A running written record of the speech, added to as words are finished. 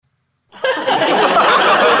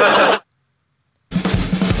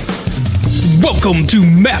Welcome to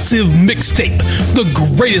Massive Mixtape,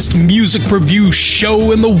 the greatest music review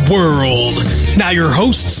show in the world. Now your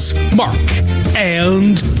hosts, Mark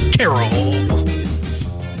and Carol.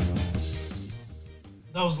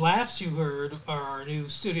 Those laughs you heard are our new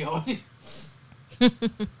studio audience.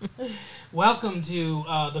 Welcome to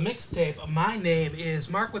the Mixtape. My name is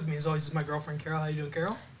Mark. With me as always is my girlfriend, Carol. How you doing,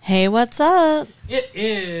 Carol? Hey, what's up? It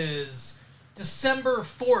is December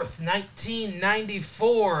 4th,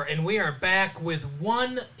 1994, and we are back with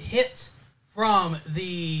one hit from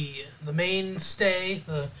the mainstay,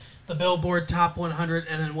 the Billboard Top 100,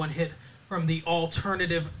 and then one hit from the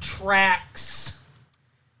alternative tracks.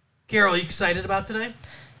 Carol, are you excited about today?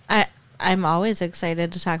 I'm always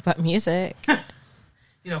excited to talk about music.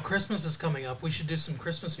 You know, Christmas is coming up. We should do some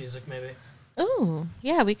Christmas music, maybe. Ooh,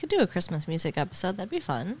 yeah, we could do a Christmas music episode. That'd be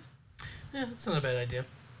fun. Yeah, that's not a bad idea.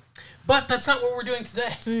 But that's not what we're doing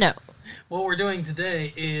today. No. What we're doing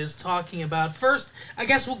today is talking about, first, I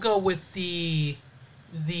guess we'll go with the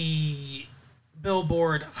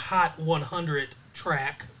Billboard Hot 100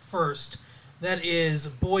 track first. That is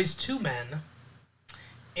Boyz II Men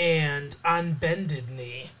and On Bended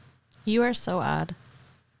Knee. You are so odd.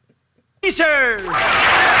 Sir!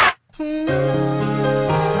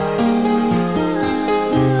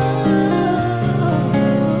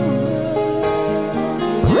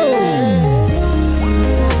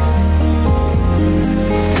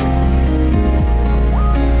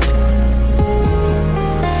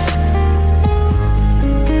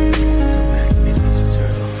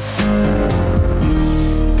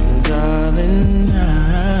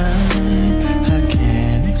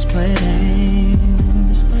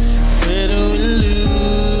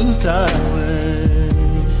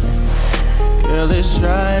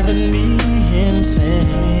 Driving me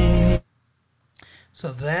insane.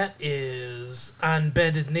 So that is On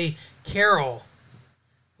Bended Knee. Carol,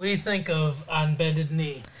 what do you think of On Bended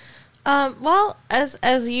Knee? Well,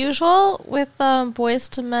 as usual with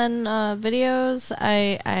Boyz II Men videos,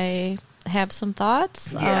 I have some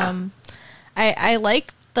thoughts. Yeah. I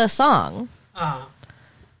like the song.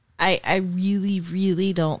 I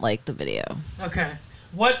really don't like the video. Okay.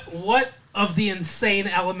 What of the insane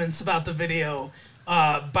elements about the video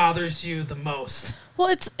bothers you the most?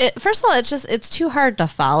 Well, first of all, it's too hard to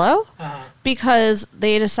follow because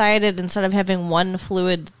they decided instead of having one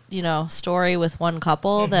fluid, story with one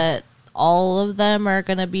couple, that all of them are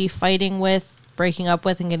going to be fighting with, breaking up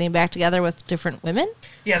with, and getting back together with different women.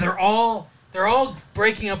 Yeah, they're all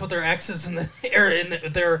breaking up with their exes in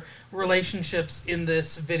their relationships in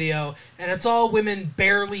this video, and it's all women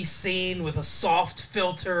barely seen with a soft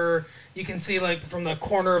filter. You can see like from the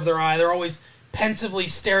corner of their eye. They're always pensively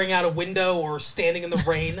staring out a window or standing in the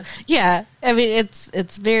rain. Yeah, I mean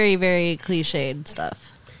it's very, very cliched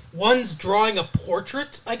stuff. One's drawing a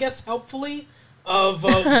portrait, I guess, helpfully, of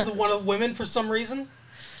one of the women for some reason.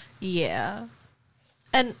 Yeah,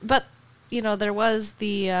 but there was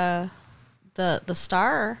the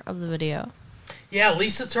star of the video. Yeah,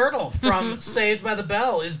 Lisa Turtle from Saved by the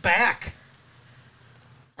Bell is back.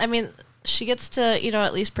 I mean, she gets to,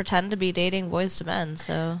 at least pretend to be dating Boyz II Men,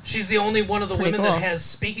 so... She's the only one of the women cool. that has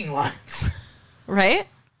speaking lines. Right?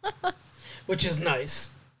 Which is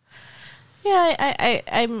nice. Yeah,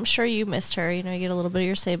 I'm sure you missed her. You get a little bit of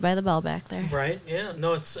your Saved by the Bell back there. Right, yeah.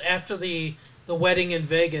 No, it's after the wedding in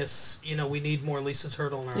Vegas, we need more Lisa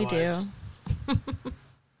Turtle in our lives. We do.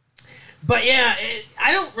 But yeah,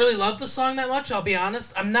 I don't really love the song that much, I'll be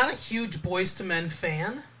honest. I'm not a huge Boyz II Men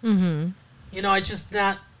fan. Mm-hmm.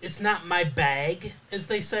 It's not my bag, as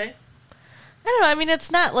they say. I don't know. I mean,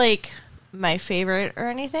 it's not like my favorite or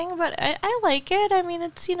anything, but I like it. I mean,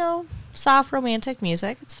 it's, soft romantic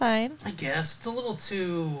music. It's fine. I guess. It's a little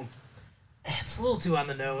too on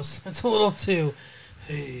the nose. It's a little too,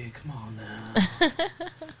 hey, come on now.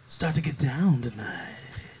 Start to get down tonight.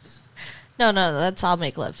 No, that's I'll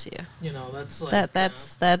Make Love to You. That's like...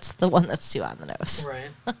 That's the one that's too on the nose. Right.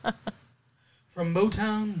 From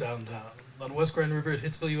Motown downtown on West Grand River at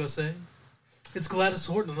Hitsville, USA, it's Gladys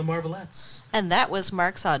Horton and the Marvelettes. And that was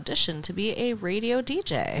Mark's audition to be a radio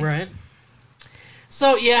DJ. Right.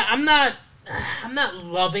 So, yeah, I'm not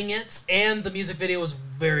loving it, and the music video was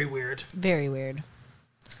very weird. Very weird.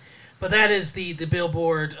 But that is the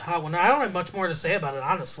Billboard Hot 100. I don't have much more to say about it,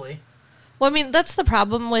 honestly. Well, I mean, that's the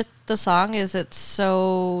problem with the song, is it's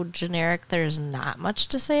so generic, there's not much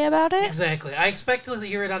to say about it. Exactly. I expected to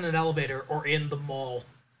hear it on an elevator or in the mall.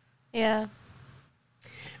 Yeah.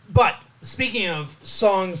 But, speaking of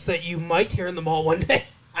songs that you might hear in the mall one day,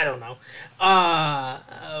 I don't know.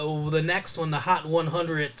 The next one, the Hot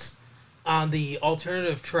 100 on the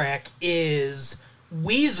alternative track, is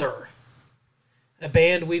Weezer, a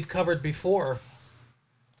band we've covered before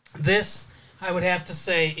This, I would have to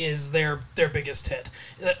say, is their biggest hit.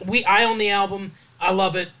 I own the album. I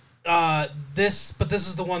love it. But this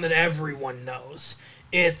is the one that everyone knows.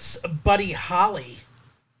 It's Buddy Holly.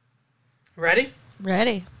 Ready?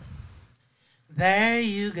 Ready. There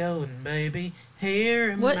you go, baby.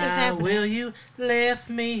 Here am What is I. happening? Will you left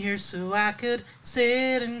me here so I could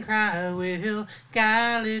sit and cry? Will,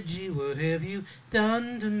 golly gee, what have you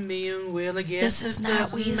done to me? And will, I guess This is it not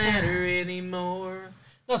doesn't Weezer. matter anymore.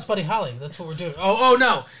 No, it's Buddy Holly. That's what we're doing. Oh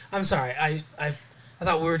no. I'm sorry. I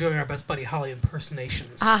thought we were doing our best Buddy Holly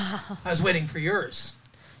impersonations. I was waiting for yours.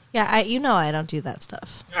 Yeah, I don't do that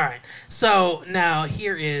stuff. All right. So now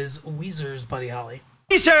here is Weezer's Buddy Holly.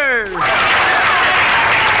 Weezer!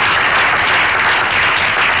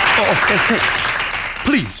 Oh, hey.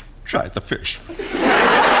 Please, try the fish. 1 and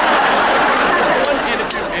a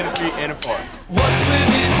 2 and a 3 and a 4. What's with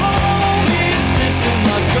these homies dissing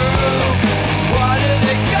my girl? Why do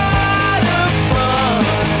they gotta front?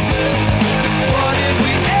 What did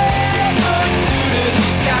we ever do to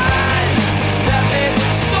these guys that made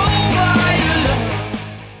them so violent?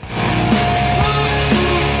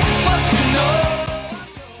 But you know,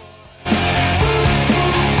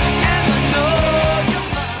 and I know you're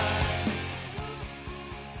mine.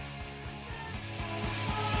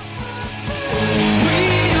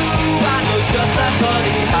 I know just like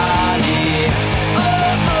Buddy Holly.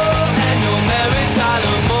 Oh, and you're Mary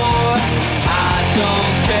Tyler Moore. I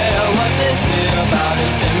don't care what they say about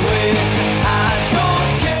us anyway. I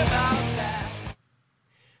don't care about that.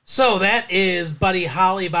 So that is Buddy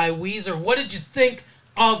Holly by Weezer. What did you think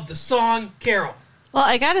of the song, Carol? Well,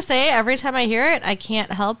 I gotta say, every time I hear it, I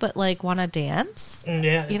can't help but like want to dance.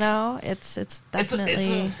 Yeah, You know, it's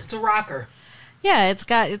definitely it's a rocker. yeah. It's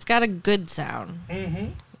got a good sound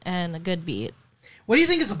and a good beat. What do you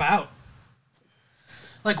think it's about?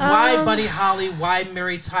 Like, why Buddy Holly? Why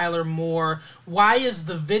Mary Tyler Moore? Why is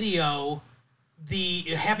the video the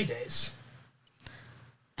Happy Days?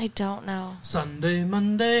 I don't know. Sunday,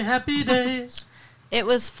 Monday, Happy Days. It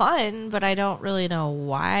was fun, but I don't really know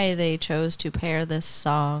why they chose to pair this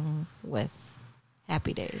song with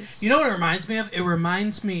Happy Days. You know what it reminds me of? It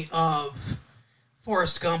reminds me of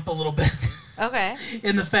Forrest Gump a little bit. Okay.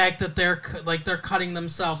 In the fact that they're cutting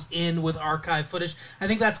themselves in with archive footage. I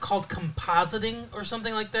think that's called compositing or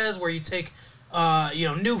something like that, is where you take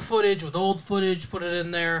new footage with old footage, put it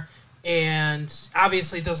in there, and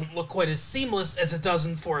obviously it doesn't look quite as seamless as it does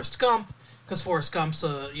in Forrest Gump, because Forrest Gump's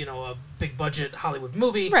a big budget Hollywood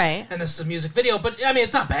movie, Right. And this is a music video, but I mean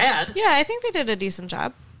it's not bad. Yeah, I think they did a decent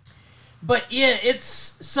job. But yeah,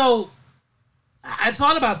 it's so. I've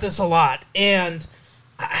thought about this a lot, and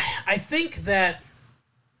I think that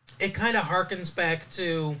it kind of harkens back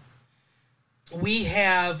to we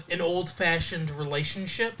have an old-fashioned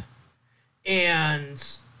relationship,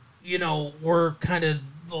 and we're kind of a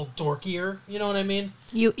little dorkier. You know what I mean?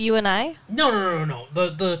 You and I? No.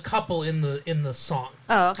 The couple in the song.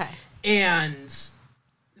 Oh, okay. And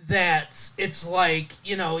that it's like,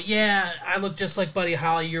 yeah, I look just like Buddy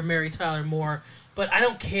Holly, you're Mary Tyler Moore, but I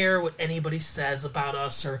don't care what anybody says about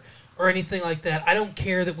us or anything like that. I don't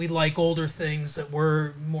care that we like older things, that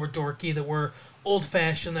we're more dorky, that we're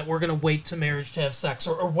old-fashioned, that we're going to wait to marriage to have sex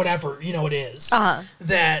or whatever, it is. Uh-huh.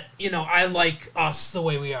 That, I like us the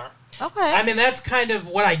way we are. Okay. I mean, that's kind of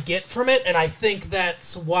what I get from it, and I think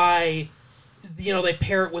that's why, they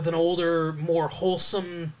pair it with an older, more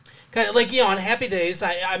wholesome kind of, like, on Happy Days,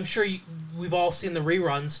 I'm sure we've all seen the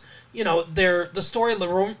reruns.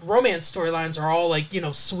 The romance storylines are all, like,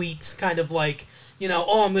 sweet, kind of like,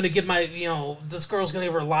 I'm going to give my, this girl's going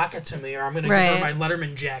to give her locket to me, or I'm going to give her my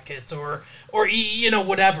Letterman jacket, or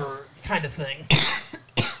whatever kind of thing.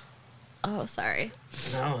 Oh, sorry.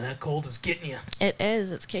 No, that cold is getting you. It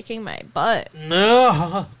is. It's kicking my butt.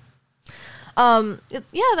 No.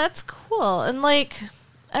 Yeah, that's cool. And, like,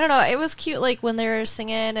 I don't know. It was cute, like, when they were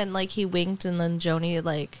singing and, like, he winked and then Joni,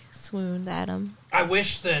 like, swooned at him. I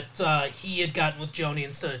wish that he had gotten with Joni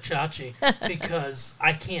instead of Chachi, because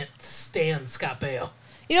I can't stand Scott Baio.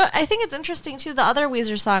 I think it's interesting, too. The other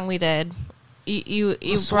Weezer song we did, you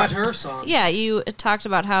Sweat Her song. Yeah, you talked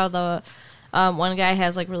about how the one guy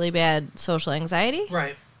has, like, really bad social anxiety.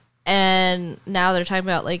 Right. And now they're talking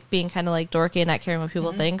about, like, being kind of, like, dorky and not caring what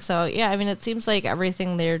people think. So, yeah, I mean, it seems like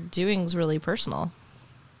everything they're doing is really personal.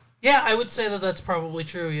 Yeah, I would say that that's probably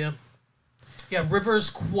true, yeah. Yeah,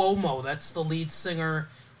 Rivers Cuomo, that's the lead singer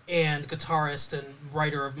and guitarist and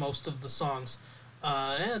writer of most of the songs.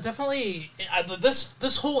 Yeah, definitely,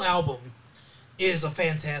 this whole album is a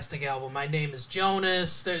fantastic album. My Name is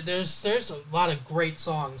Jonas. There's a lot of great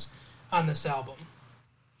songs on this album.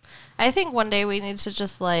 I think one day we need to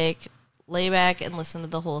just, like lay back and listen to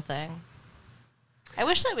the whole thing. I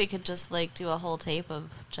wish that we could just like do a whole tape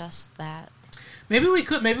of just that. Maybe we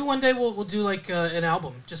could. Maybe one day we'll do like an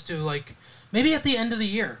album. Just do like maybe at the end of the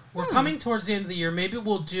year. We're coming towards the end of the year. Maybe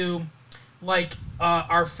we'll do like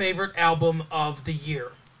our favorite album of the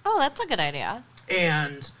year. Oh, that's a good idea.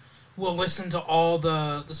 And we'll listen to all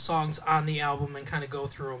the songs on the album and kind of go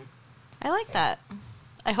through them. I like that.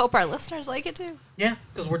 I hope our listeners like it too. Yeah,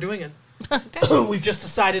 because we're doing it. Okay. We've just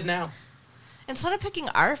decided now. Instead of picking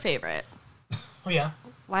our favorite, Oh yeah,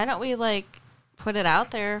 why don't we like put it out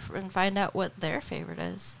there and find out what their favorite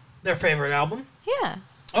is? their favorite album. Yeah.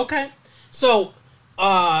 Okay, so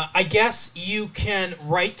I guess you can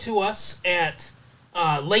write to us at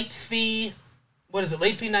late fee. What is it?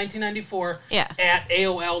 Late fee 1994. Yeah. At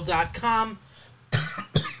AOL.com.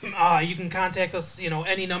 You can contact us.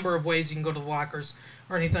 Any number of ways. You can go to the lockers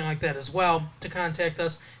or anything like that as well to contact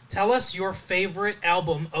us. Tell us your favorite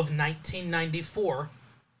album of 1994,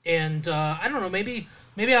 and I don't know. Maybe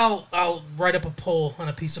I'll write up a poll on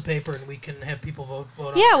a piece of paper and we can have people vote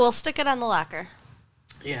on Yeah, it. we'll stick it on the locker.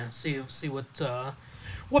 Yeah, see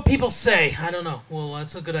what people say. I don't know. Well,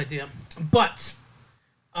 that's a good idea. But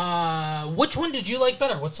which one did you like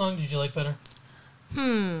better? What song did you like better?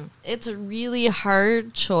 It's a really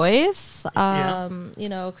hard choice. Yeah.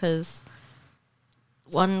 Because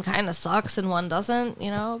one kind of sucks and one doesn't.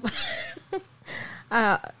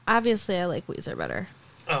 Obviously, I like Weezer better.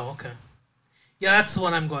 Oh, okay. Yeah, that's the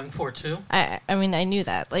one I'm going for too. I mean, I knew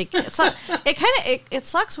that. Like, it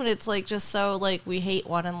sucks when it's like just so like we hate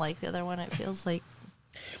one and like the other one. It feels like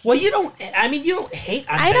Well, you don't hate Unbended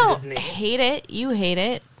I don't Knee. hate it. You hate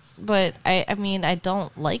it, but I mean, I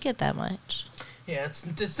don't like it that much. Yeah, it's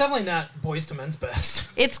definitely not Boyz II Men's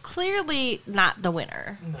best. It's clearly not the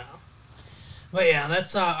winner. No. But yeah,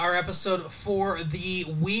 that's our episode for the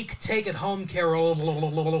week. Take it home, Carol.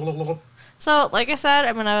 So, like I said,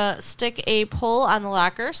 I'm going to stick a poll on the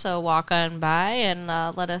locker, so walk on by and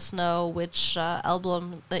let us know which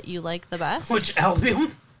album that you like the best. Which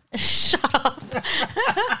album? Shut up.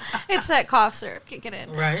 It's that cough syrup kicking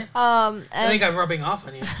in. Right. I think I'm rubbing off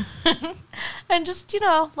on you. And just,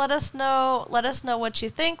 let us know what you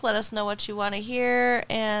think, let us know what you want to hear,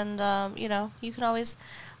 and, you can always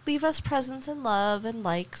leave us presents and love and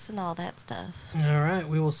likes and all that stuff. All right,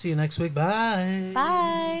 we will see you next week. Bye.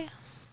 Bye.